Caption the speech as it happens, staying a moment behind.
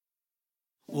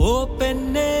ஓ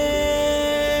பெண்ணே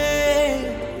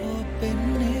ஓ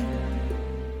பெண்ணே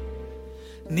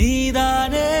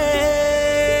நீதானே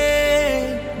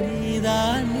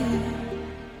நீதானே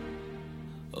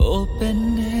ஓ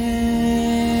பெண்ணே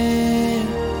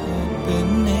ஓ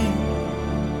பெண்ணே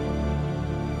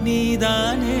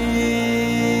நீதானே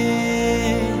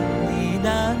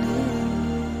நீதானே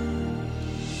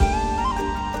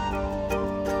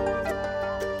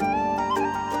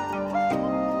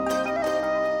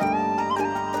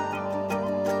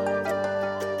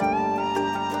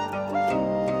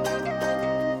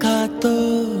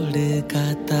காத்தோடு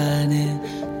காத்தானே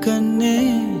கண்ணே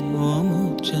ஓ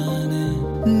மூச்சானே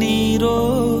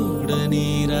நீரோடு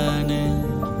நீரானே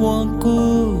உன்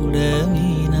கூட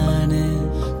மீனானே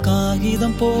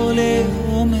காகிதம் போலே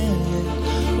ஓ மேலே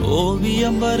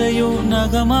ஓவியம் வரையும்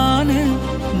நகமானே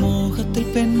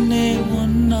மோகத்தில் பெண்ணே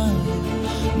ஒன்னானே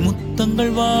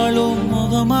முத்தங்கள் வாழும்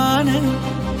முகமான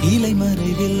இலை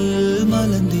மறைவில்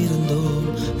மலர்ந்திருந்தோம்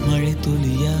மழை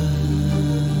துளியா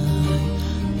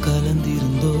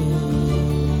கலந்திருந்தோ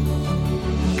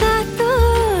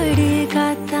காத்தோடு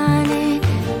காத்தானே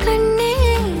கண்ணே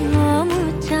ஓ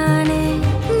மூச்சானே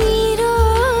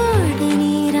நீரோடு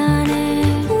நீரானே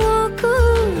ஓ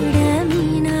கூட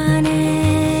மீனானே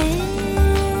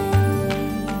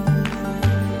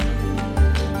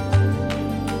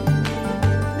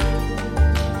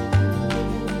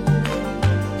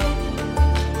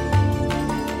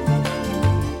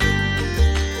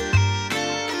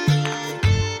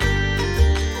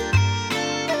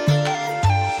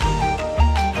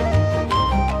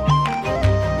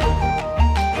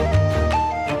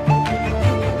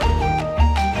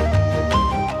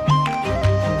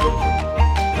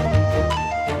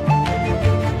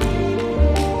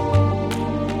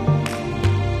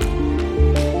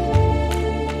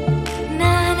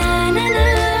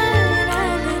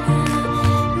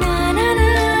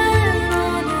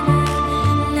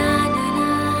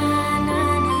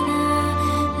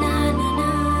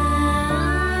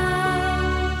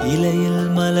இலையில்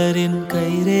மலரின்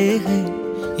கைரேகை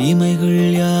இமைகள்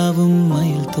யாவும்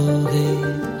மயில் தோகை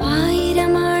 1000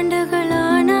 ஆண்டுகள்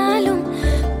ஆனாலும்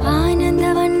ஆனந்த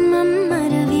வன்மம்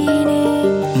மறவேனே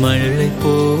மழை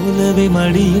போலவே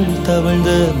மடியில்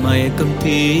தவழ்ந்த மயக்கம்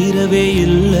தீரவே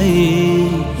இல்லை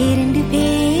 2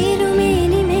 பேருமே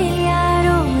இனிமேல்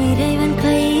யாரோ இறைவன்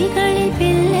கைகளில்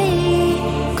பிள்ளை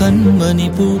கண்மணி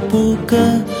பூ பூக்க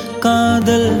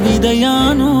காதல்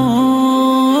விதையானோ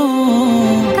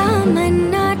காமன்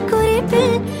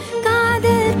நாட்குறிப்பில்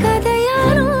காதல்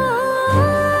கதையானோ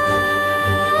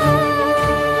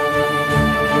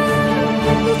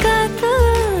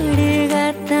காத்தோடு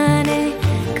காத்தானே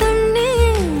கண்ணே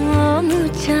ஓ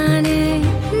மூச்சானே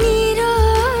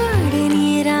நீரோடு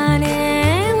நீரானே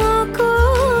ஓ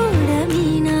கூட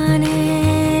மீனானே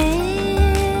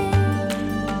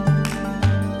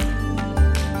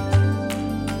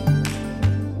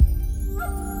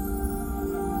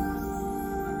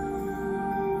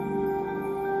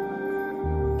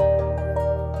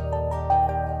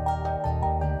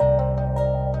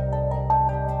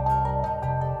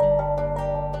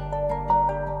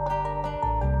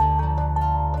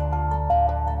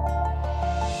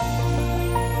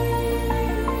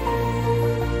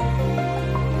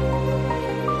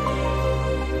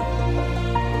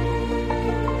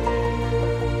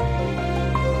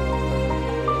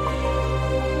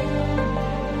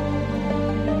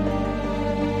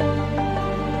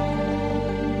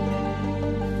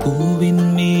பூவின்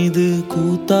மீது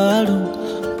கூத்தாடும்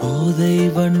போதை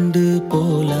வண்டு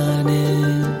போலானே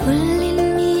புல்லின்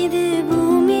மீது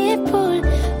பூமியைப் போல்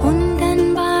உந்தன்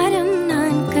பாரம்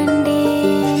நான்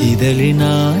கண்டேன் இதழின்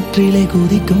ஆற்றிலை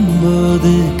குதிக்கும்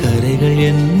போது கரைகள்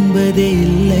என்பதே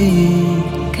இல்லை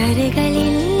கரைகள்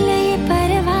இல்லை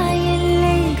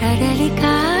பரவாயில்லை கடலி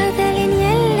காதலின்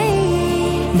எல்லை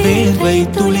வேர்வை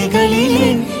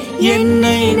துளிகளிலே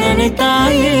என்னை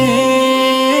நினைத்தாயே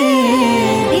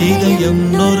இதயம்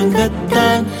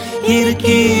நொறுங்கத்தான்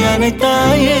இருக்கி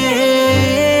அணைத்தாயே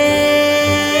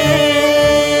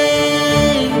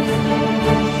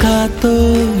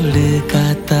காத்தோடு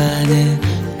காத்தானே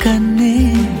கண்ணே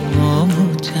ஓ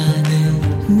மூச்சானே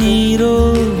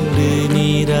நீரோடு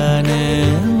நீரானே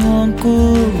உன்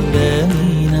கூட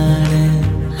மீனானே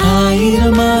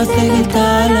 1000 ஆசைகள்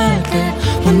தாலாட்ட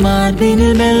உன்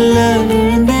மார்பினில் மெல்ல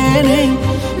விழுந்தேனே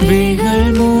விழிகள்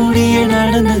மூடிய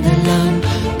நடந்ததெல்லாம்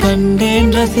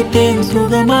கண்டேன் ரசித்தேன்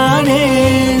சுகமானே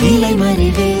இலை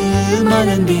மறிவில்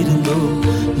மலர்ந்திருந்தோ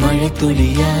மழை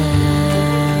துளியா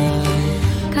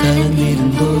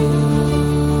கலந்திருந்தோ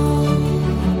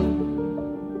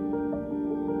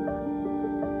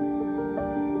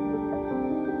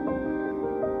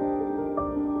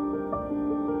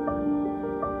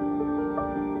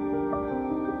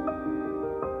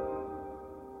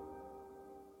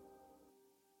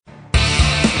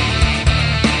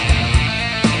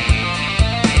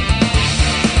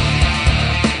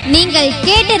நீங்கள்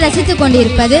கேட்டு ரசித்துக்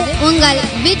கொண்டிருப்பது உங்கள்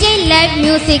Vijay live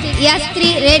music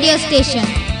S3 radio station.